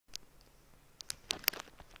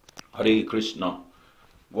Hare Krishna.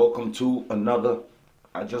 Welcome to another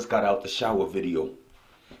I just got out the shower video.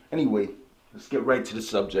 Anyway, let's get right to the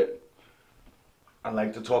subject. I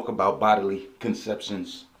like to talk about bodily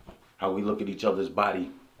conceptions, how we look at each other's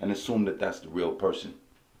body and assume that that's the real person.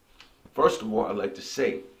 First of all, I'd like to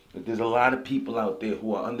say that there's a lot of people out there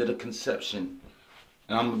who are under the conception,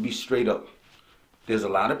 and I'm going to be straight up. There's a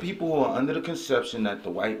lot of people who are under the conception that the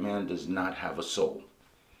white man does not have a soul.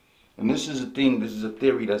 And this is a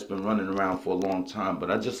theory that's been running around for a long time, but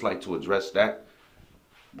I just like to address that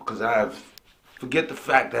because forget the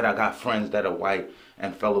fact that I got friends that are white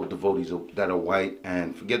and fellow devotees that are white,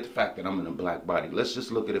 and forget the fact that I'm in a black body. Let's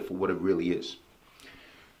just look at it for what it really is.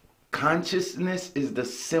 Consciousness is the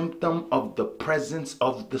symptom of the presence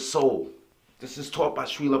of the soul. This is taught by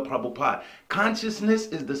Srila Prabhupada. Consciousness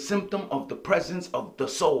is the symptom of the presence of the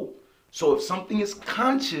soul. So if something is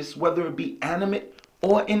conscious, whether it be animate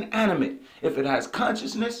or inanimate, if it has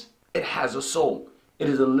consciousness, it has a soul. It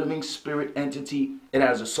is a living spirit entity. It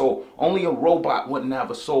has a soul. Only a robot wouldn't have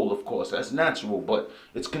a soul, of course. That's natural, but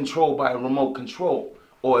it's controlled by a remote control,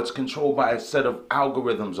 or it's controlled by a set of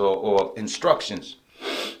algorithms or instructions.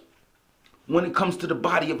 When it comes to the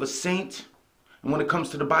body of a saint, and when it comes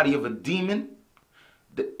to the body of a demon,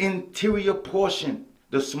 the interior portion,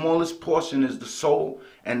 the smallest portion is the soul,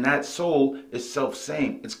 and that soul is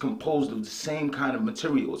self-same. It's composed of the same kind of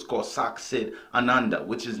material. It's called Sanskrit Ananda,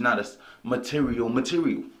 which is not a material.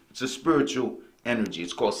 It's a spiritual energy.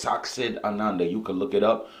 It's called Sanskrit Ananda. You can look it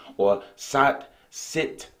up, or Sat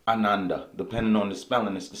Sit Ananda, depending on the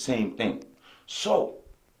spelling. It's the same thing. So,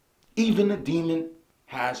 even a demon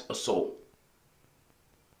has a soul.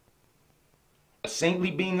 A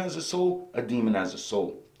saintly being has a soul, a demon has a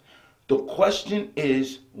soul. The question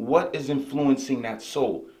is, what is influencing that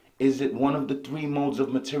soul? Is it one of the three modes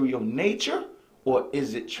of material nature, or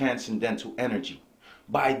is it transcendental energy?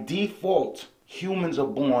 By default, humans are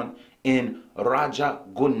born in Raja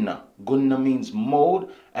Gunna. Gunna means mode,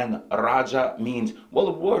 and Raja means, well,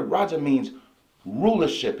 the word Raja means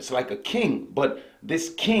rulership. It's like a king, but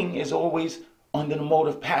this king is always under the mode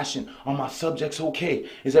of passion. Are my subjects okay?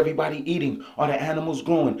 Is everybody eating? Are the animals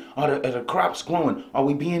growing? Are the crops growing? Are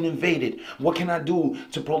we being invaded? What can I do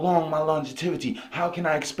to prolong my longevity? How can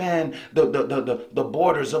I expand the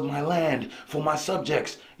borders of my land for my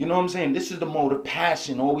subjects? You know what I'm saying? This is the mode of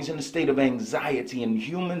passion, always in a state of anxiety. And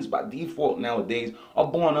humans, by default nowadays, are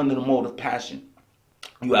born under the mode of passion.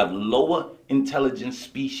 You have lower intelligence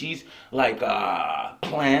species like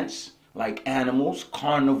plants, like animals,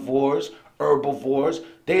 carnivores, herbivores.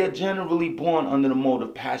 They are generally born under the mode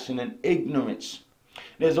of passion and ignorance.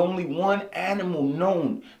 There's only one animal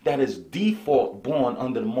known that is default born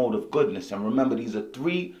under the mode of goodness. And remember, these are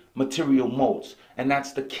three material modes. And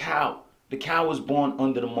that's the cow. The cow is born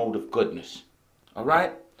under the mode of goodness. All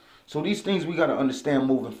right? So these things we got to understand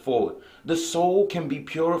moving forward. The soul can be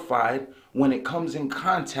purified when it comes in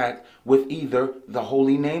contact with either the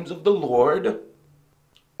holy names of the Lord,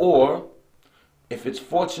 or if it's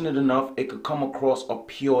fortunate enough, it could come across a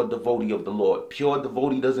pure devotee of the Lord. Pure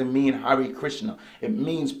devotee doesn't mean Hare Krishna. It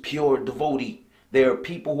means pure devotee. There are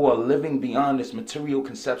people who are living beyond this material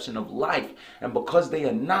conception of life. And because they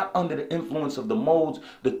are not under the influence of the modes,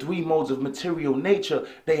 the three modes of material nature,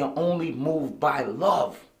 they are only moved by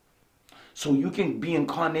love. So you can be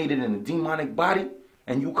incarnated in a demonic body,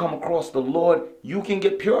 and you come across the Lord, you can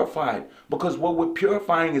get purified. Because what we're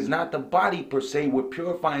purifying is not the body per se, we're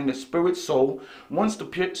purifying the spirit soul. Once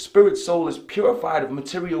the spirit soul is purified of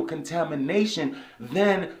material contamination,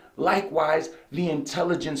 then likewise the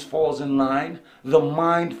intelligence falls in line, the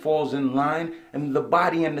mind falls in line, and the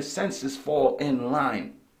body and the senses fall in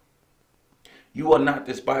line. You are not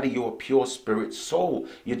this body, you're a pure spirit soul.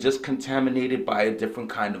 You're just contaminated by a different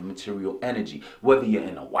kind of material energy. Whether you're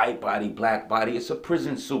in a white body, black body, it's a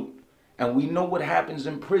prison suit. And we know what happens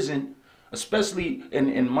in prison, especially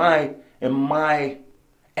in my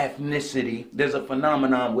ethnicity. There's a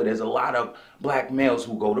phenomenon where there's a lot of black males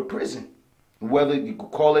who go to prison. Whether you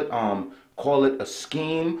could call it a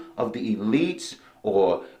scheme of the elites,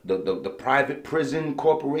 or the private prison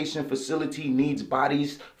corporation facility needs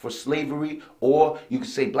bodies for slavery, or you could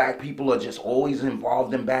say black people are just always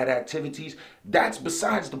involved in bad activities. That's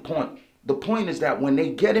besides the point. The point is that when they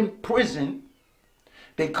get in prison,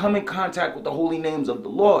 they come in contact with the holy names of the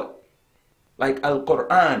Lord. Like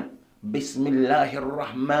Al-Quran. Bismillahir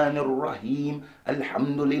Rahmanir Rahim.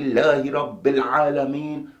 Alhamdulillahi Rabbil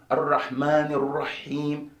Alameen. Ar-Rahmanir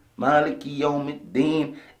Rahim. Maliki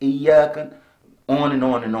Yawmiddin. Iyyakan. On and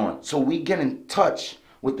on and on. So we get in touch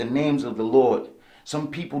with the names of the Lord. Some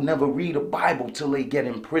people never read a Bible till they get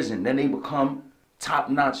in prison. Then they become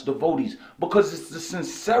top-notch devotees, because it's the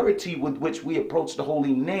sincerity with which we approach the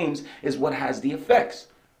holy names is what has the effects.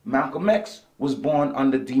 Malcolm X was born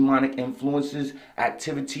under demonic influences,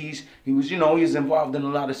 activities. He was, he was involved in a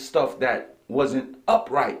lot of stuff that wasn't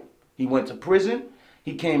upright. He went to prison.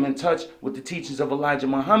 He came in touch with the teachings of Elijah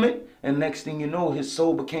Muhammad, and next thing you know, his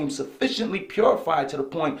soul became sufficiently purified to the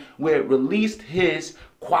point where it released his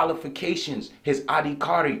qualifications, his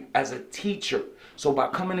adhikari as a teacher. So by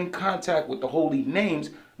coming in contact with the holy names,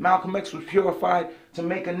 Malcolm X was purified to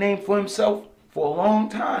make a name for himself for a long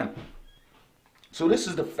time. So this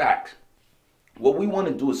is the fact. What we want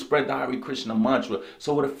to do is spread the Hare Krishna mantra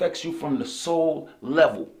so it affects you from the soul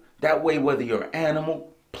level. That way, whether you're an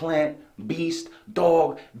animal, plant, beast,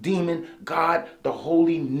 dog, demon, God, the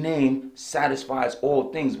holy name satisfies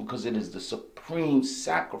all things because it is the supreme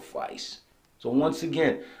sacrifice. So once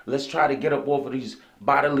again, let's try to get up off of these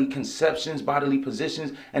bodily conceptions, bodily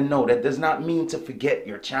positions, and no, that does not mean to forget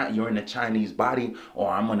you're in a Chinese body,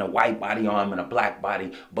 or I'm in a white body, or I'm in a black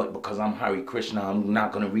body, but because I'm Hare Krishna, I'm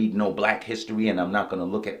not going to read no black history, and I'm not going to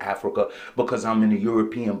look at Africa. Because I'm in a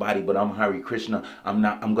European body, but I'm Hare Krishna,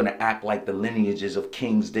 I'm going to act like the lineages of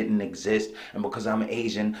kings didn't exist, and because I'm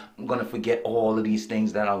Asian, I'm going to forget all of these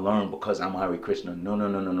things that I learned because I'm Hare Krishna. No, no,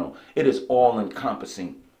 no, no, no. It is all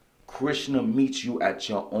encompassing. Krishna meets you at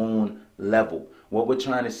your own level. What we're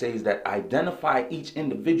trying to say is that identify each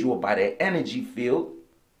individual by their energy field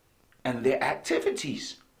and their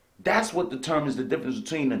activities. That's what determines the difference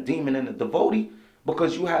between a demon and a devotee,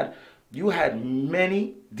 because you had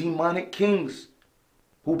many demonic kings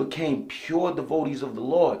who became pure devotees of the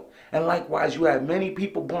Lord. And likewise, you had many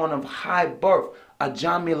people born of high birth.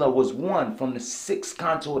 Ajamila was one from the 6th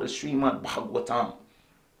canto of the Srimad Bhagavatam.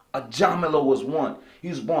 Ajamila was one. He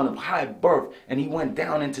was born of high birth, and he went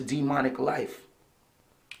down into demonic life.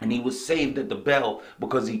 And he was saved at the bell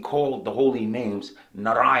because he called the holy names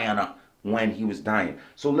Narayana when he was dying.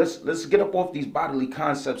 So let's get up off these bodily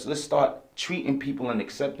concepts. Let's start treating people and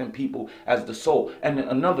accepting people as the soul. And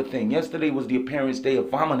another thing, yesterday was the appearance day of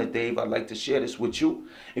Vamana Dev. I'd like to share this with you.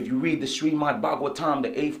 If you read the Srimad Bhagavatam, the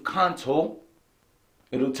 8th canto,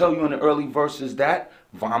 it'll tell you in the early verses that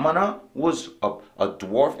Vamana was a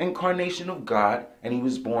dwarf incarnation of God, and he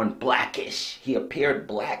was born blackish. He appeared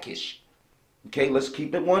blackish. Okay, let's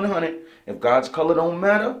keep it 100. If God's color don't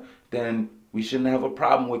matter, then we shouldn't have a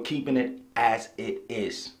problem with keeping it as it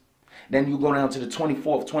is. Then you go down to the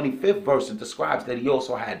 24th, 25th verse. It describes that he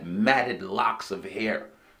also had matted locks of hair.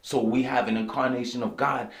 So we have an incarnation of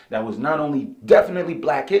God that was not only definitely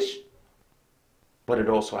blackish, but it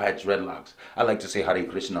also had dreadlocks. I like to say Hare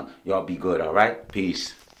Krishna. Y'all be good, all right?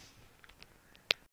 Peace.